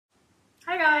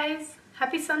guys,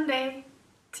 happy Sunday!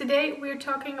 Today we're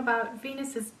talking about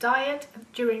Venus's diet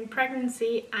during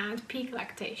pregnancy and peak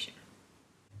lactation.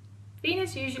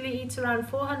 Venus usually eats around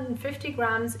 450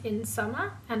 grams in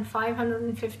summer and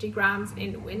 550 grams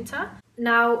in winter.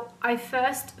 Now, I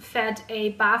first fed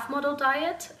a BAF model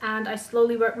diet and I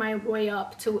slowly worked my way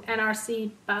up to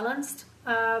NRC balanced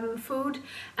food,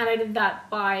 and I did that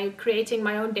by creating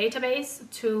my own database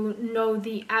to know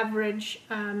the average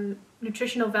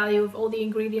nutritional value of all the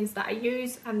ingredients that I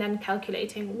use, and then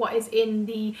calculating what is in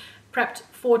the prepped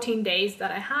 14 days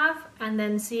that I have, and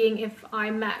then seeing if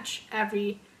I match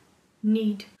every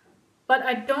need. But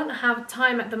I don't have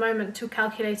time at the moment to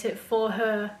calculate it for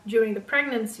her during the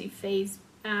pregnancy phase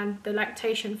and the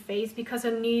lactation phase, because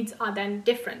her needs are then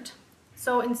different.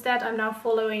 So instead I'm now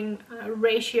following a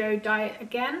ratio diet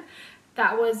again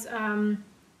that is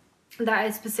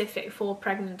specific for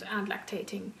pregnant and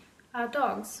lactating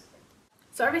dogs.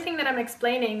 So everything that I'm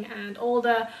explaining and all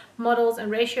the models and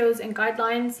ratios and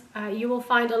guidelines, you will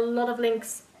find a lot of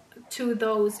links to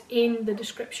those in the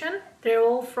description. They're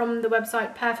all from the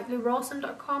website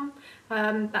perfectlyrawesome.com.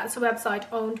 That's a website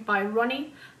owned by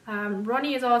Ronnie.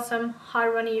 Ronnie is awesome. Hi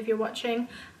Ronnie, if you're watching.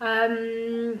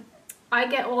 I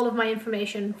get all of my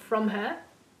information from her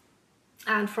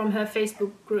and from her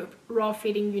Facebook group, Raw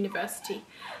Feeding University.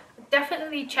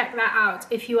 Definitely check that out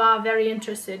if you are very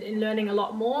interested in learning a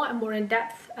lot more and more in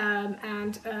depth,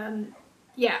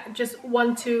 yeah, just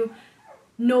want to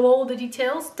know all the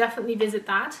details. Definitely visit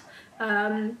that.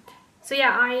 So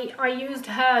yeah, I used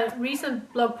her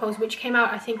recent blog post, which came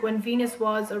out I think when Venus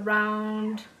was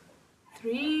around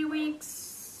 3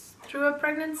 weeks through her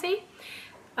pregnancy.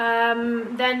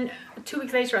 Then 2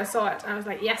 weeks later I saw it and I was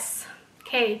like, yes,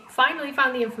 okay, finally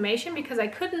found the information, because I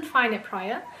couldn't find it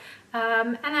prior.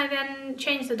 And I then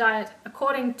changed the diet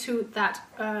according to that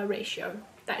ratio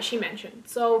that she mentioned.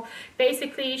 So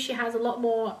basically she has a lot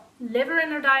more liver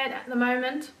in her diet at the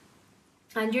moment,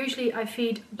 and usually I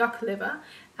feed duck liver,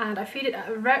 and I feed it at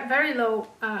a very low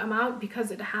amount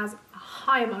because it has a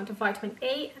high amount of vitamin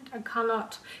A, and I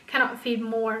cannot feed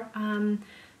more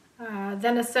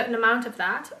than a certain amount of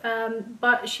that,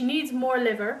 but she needs more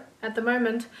liver at the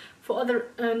moment for other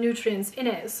nutrients in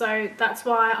it, so that's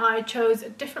why I chose a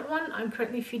different one. I'm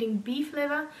currently feeding beef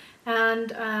liver,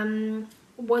 and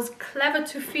was clever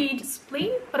to feed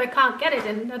spleen, but I can't get it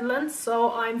in the Netherlands,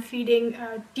 so I'm feeding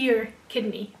deer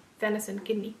kidney, venison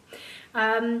kidney.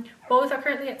 Both are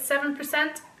currently at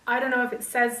 7%. I don't know if it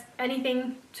says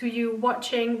anything to you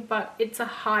watching, but it's a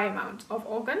high amount of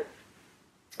organ.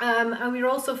 And we're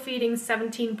also feeding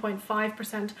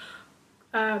 17.5%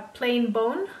 plain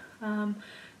bone.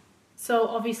 So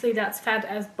obviously that's fed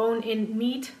as bone-in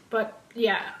meat, but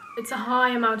yeah, it's a high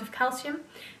amount of calcium.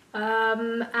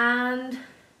 And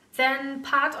then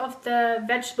part of the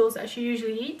vegetables that she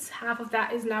usually eats, half of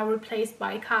that is now replaced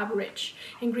by carb-rich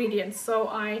ingredients. So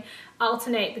I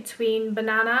alternate between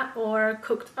banana or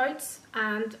cooked oats,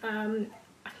 and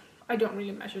I don't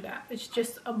really measure that. It's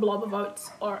just a blob of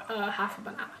oats or half a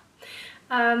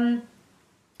banana.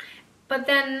 But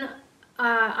then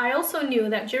I also knew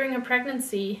that during her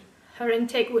pregnancy, her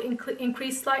intake would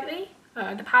increase slightly.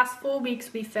 The past 4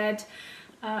 weeks we fed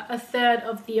a third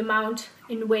of the amount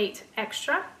in weight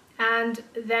extra, and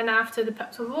then after the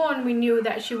pups were born we knew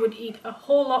that she would eat a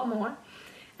whole lot more,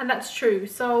 and that's true.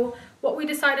 So what we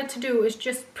decided to do is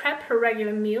just prep her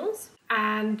regular meals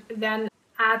and then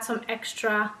add some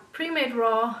extra pre-made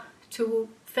raw to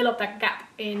fill up that gap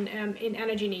in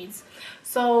energy needs.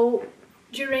 So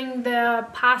during the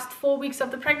past 4 weeks of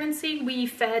the pregnancy we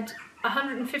fed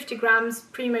 150 grams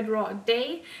pre-made raw a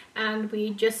day, and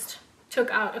we just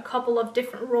took out a couple of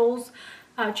different rolls,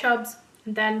 chubs,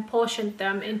 and then portioned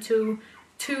them into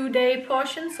 2-day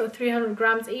portions, so 300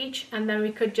 grams each, and then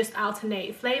we could just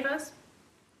alternate flavors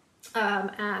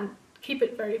and keep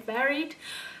it very varied.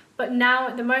 But now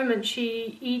at the moment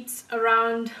she eats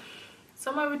around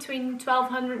somewhere between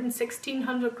 1200 and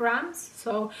 1600 grams,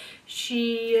 so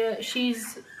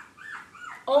she's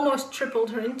almost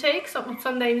tripled her intake.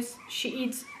 Some days she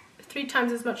eats 3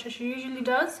 times as much as she usually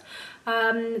does.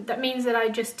 That means that I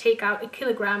just take out 1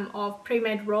 kilogram of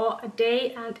pre-made raw a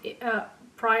day and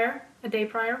a day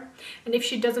prior, and if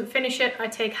she doesn't finish it I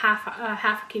take half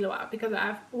a kilo out, because I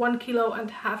have 1 kilo and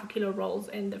half a kilo rolls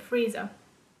in the freezer.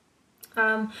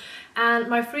 And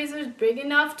my freezer is big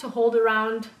enough to hold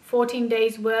around 14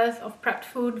 days worth of prepped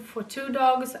food for 2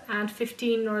 dogs and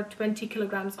 15 or 20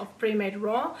 kilograms of pre-made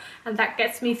raw, and that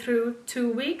gets me through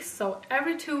 2 weeks. So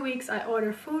every 2 weeks I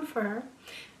order food for her.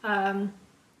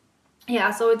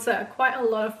 Yeah, so it's quite a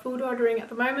lot of food ordering at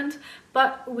the moment,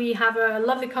 but we have a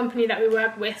lovely company that we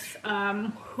work with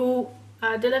who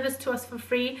delivers to us for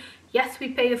free. Yes, we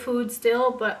pay the food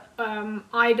still, but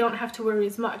I don't have to worry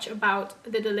as much about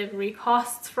the delivery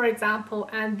costs, for example,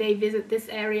 and they visit this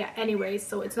area anyway,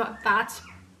 so it's not that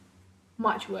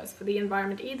much worse for the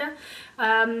environment either.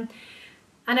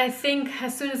 And I think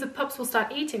as soon as the pups will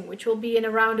start eating, which will be in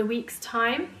around a week's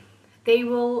time, they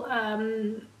will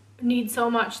need so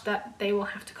much that they will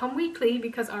have to come weekly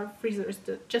because our freezer is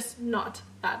just not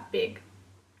that big.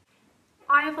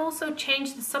 I have also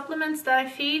changed the supplements that I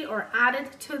feed or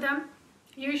added to them.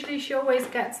 Usually she always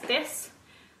gets this.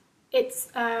 It's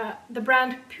the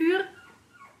brand Pure,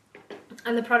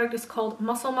 and the product is called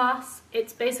Muscle Mass.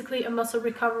 It's basically a muscle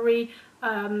recovery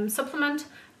supplement,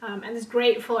 and it's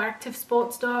great for active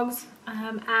sports dogs,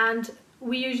 and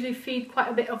we usually feed quite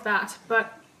a bit of that,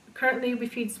 but currently we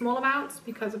feed small amounts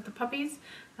because of the puppies.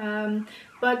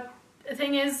 But the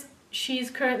thing is,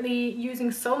 she's currently using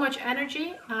so much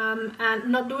energy and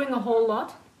not doing a whole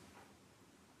lot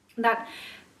that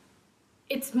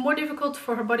it's more difficult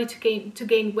for her body to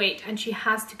gain weight, and she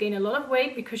has to gain a lot of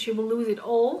weight because she will lose it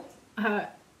all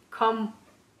come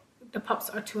the pups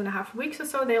are 2.5 weeks or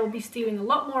so. They'll be stealing a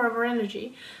lot more of her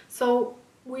energy. So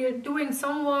we're doing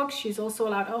some walks. She's also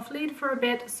allowed off lead for a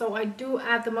bit, so I do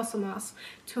add the muscle mass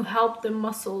to help the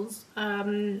muscles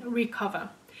recover.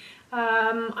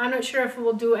 I'm not sure if it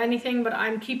will do anything, but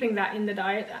I'm keeping that in the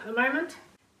diet at the moment.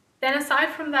 Then aside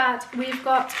from that, we've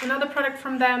got another product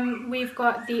from them. We've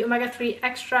got the omega-3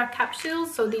 extra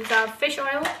capsules. So these are fish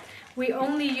oil. We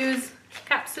only use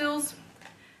capsules,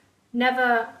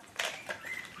 never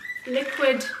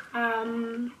liquid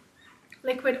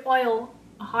oil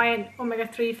high in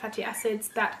omega-3 fatty acids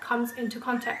that comes into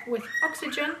contact with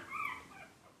oxygen.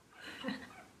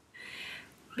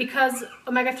 Because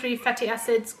omega-3 fatty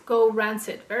acids go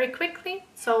rancid very quickly,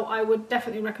 so I would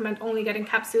definitely recommend only getting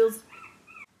capsules.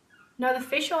 Now, the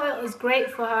fish oil is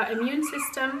great for her immune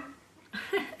system.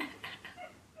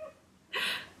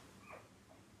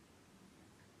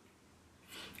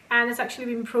 And it's actually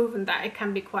been proven that it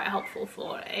can be quite helpful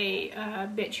for a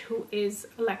bitch who is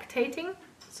lactating.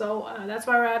 So that's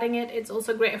why we're adding it. It's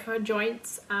also great for her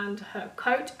joints and her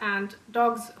coat, and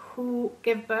dogs who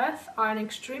give birth are in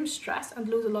extreme stress and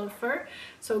lose a lot of fur.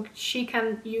 So she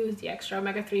can use the extra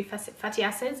omega-3 fatty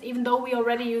acids, even though we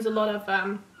already use a lot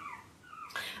of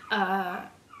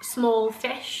small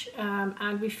fish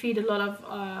and we feed a lot of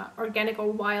organic or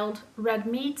wild red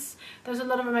meats. There's a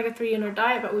lot of omega-3 in our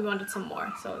diet, but we wanted some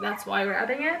more, so that's why we're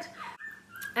adding it.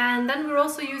 And then we're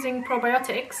also using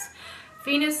probiotics.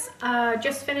 Venus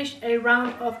just finished a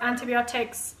round of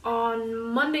antibiotics on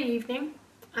Monday evening,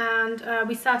 and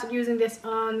we started using this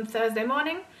on Thursday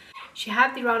morning. She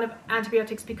had the round of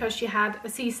antibiotics because she had a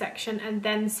C-section and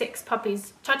then 6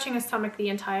 puppies touching her stomach the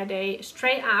entire day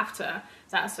straight after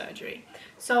that surgery.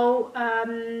 So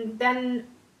then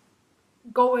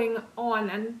going on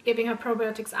and giving her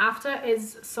probiotics after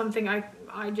is something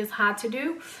I just had to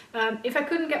do. If I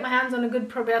couldn't get my hands on a good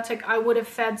probiotic, I would have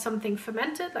fed something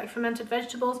fermented, like fermented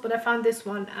vegetables, but I found this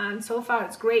one and so far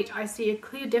it's great. I see a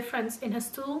clear difference in her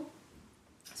stool,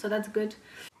 so that's good.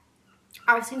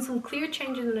 I've seen some clear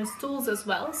changes in her stools as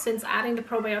well since adding the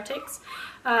probiotics.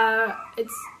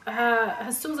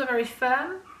 Her stools are very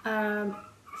firm,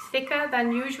 thicker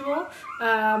than usual,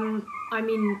 I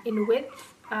mean in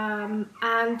width,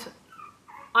 and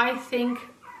I think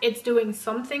it's doing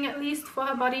something at least for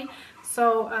her body.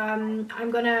 So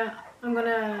I'm gonna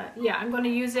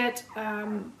use it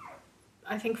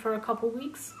I think for a couple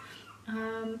weeks.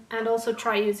 And also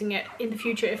try using it in the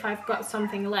future if I've got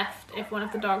something left, if one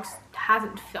of the dogs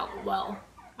hasn't felt well,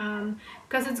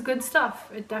 because it's good stuff,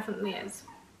 it definitely is.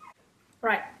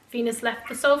 Right, Venus left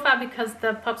the sofa because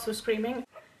the pups were screaming.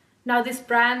 Now, this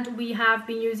brand we have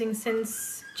been using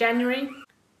since January.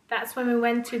 That's when we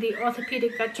went to the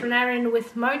orthopedic veterinarian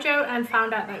with Mojo and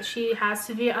found out that she has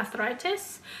severe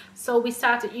arthritis, so we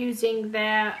started using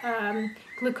their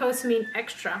glucosamine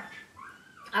extra.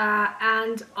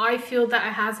 And I feel that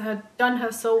it has done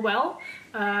her so well.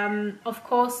 Of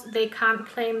course, they can't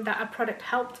claim that a product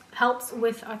helps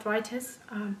with arthritis,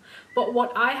 but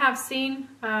what I have seen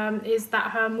is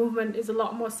that her movement is a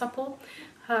lot more supple.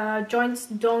 Her joints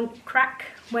don't crack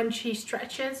when she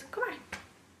stretches. Come on.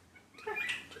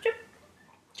 Chup,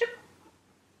 chup.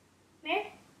 There.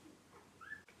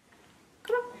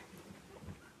 Come on.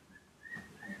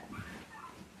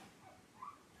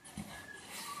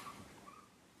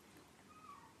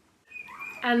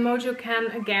 And Mojo can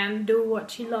again do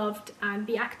what she loved and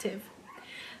be active.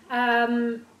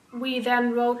 We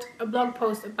then wrote a blog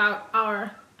post about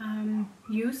our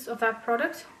use of that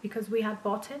product because we had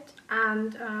bought it,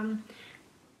 and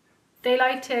They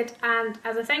liked it, and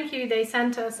as a thank you they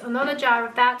sent us another jar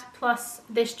of that plus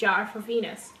this jar for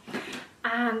Venus.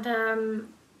 And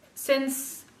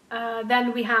since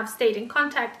then we have stayed in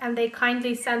contact, and they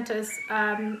kindly sent us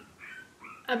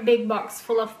a big box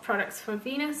full of products for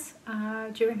Venus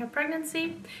during her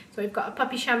pregnancy. So we've got a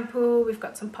puppy shampoo, we've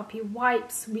got some puppy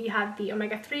wipes, we had the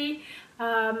omega-3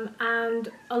 and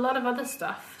a lot of other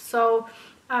stuff. So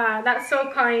that's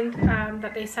so kind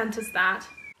that they sent us that.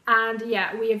 And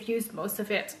yeah, we have used most of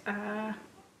it,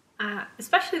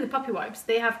 especially the puppy wipes.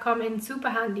 They have come in super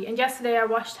handy, and yesterday I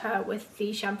washed her with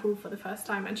the shampoo for the first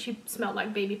time and she smelled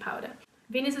like baby powder.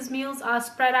 Venus's meals are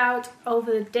spread out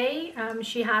over the day.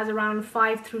 She has around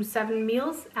 5 through 7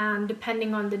 meals, and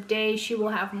depending on the day she will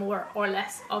have more or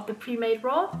less of the pre-made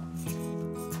raw.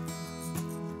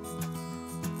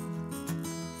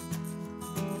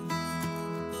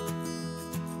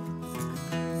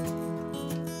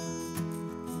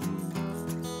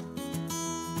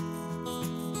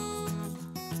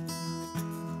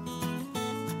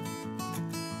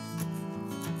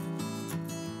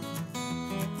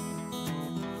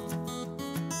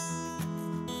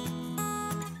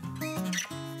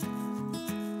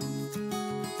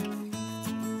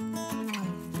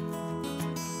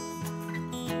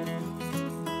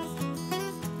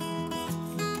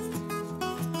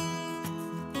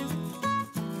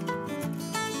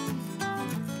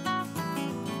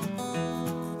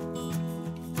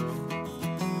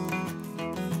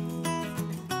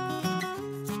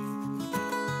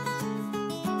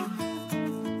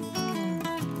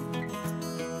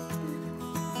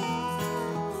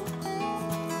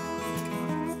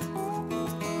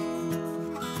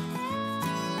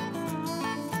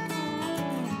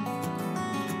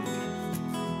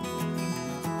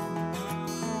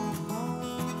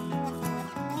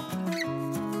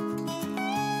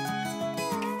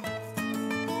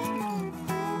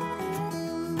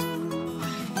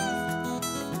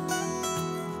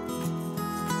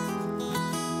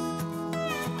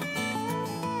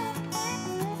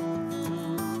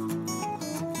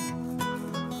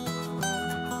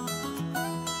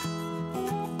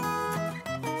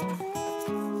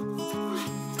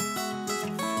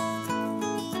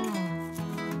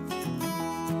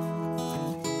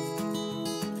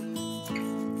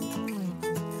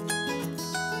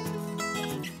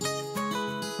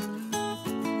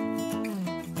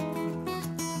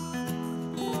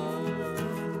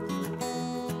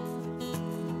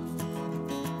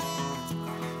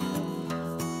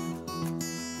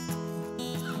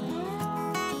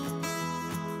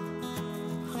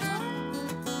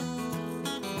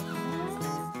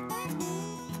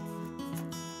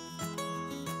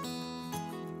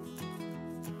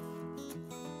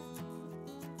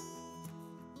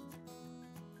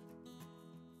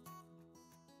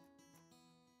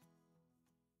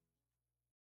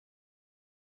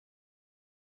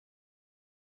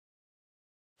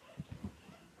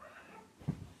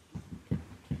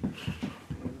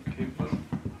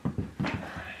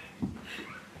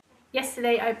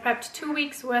 Yesterday I prepped 2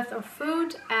 weeks worth of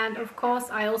food, and of course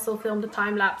I also filmed a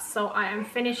time lapse, so I am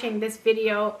finishing this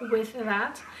video with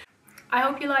that. I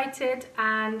hope you liked it,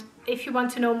 and if you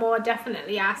want to know more,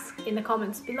 definitely ask in the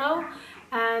comments below.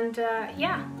 And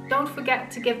yeah, don't forget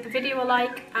to give the video a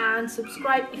like and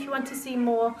subscribe if you want to see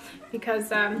more, because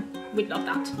we'd love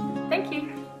that. Thank you!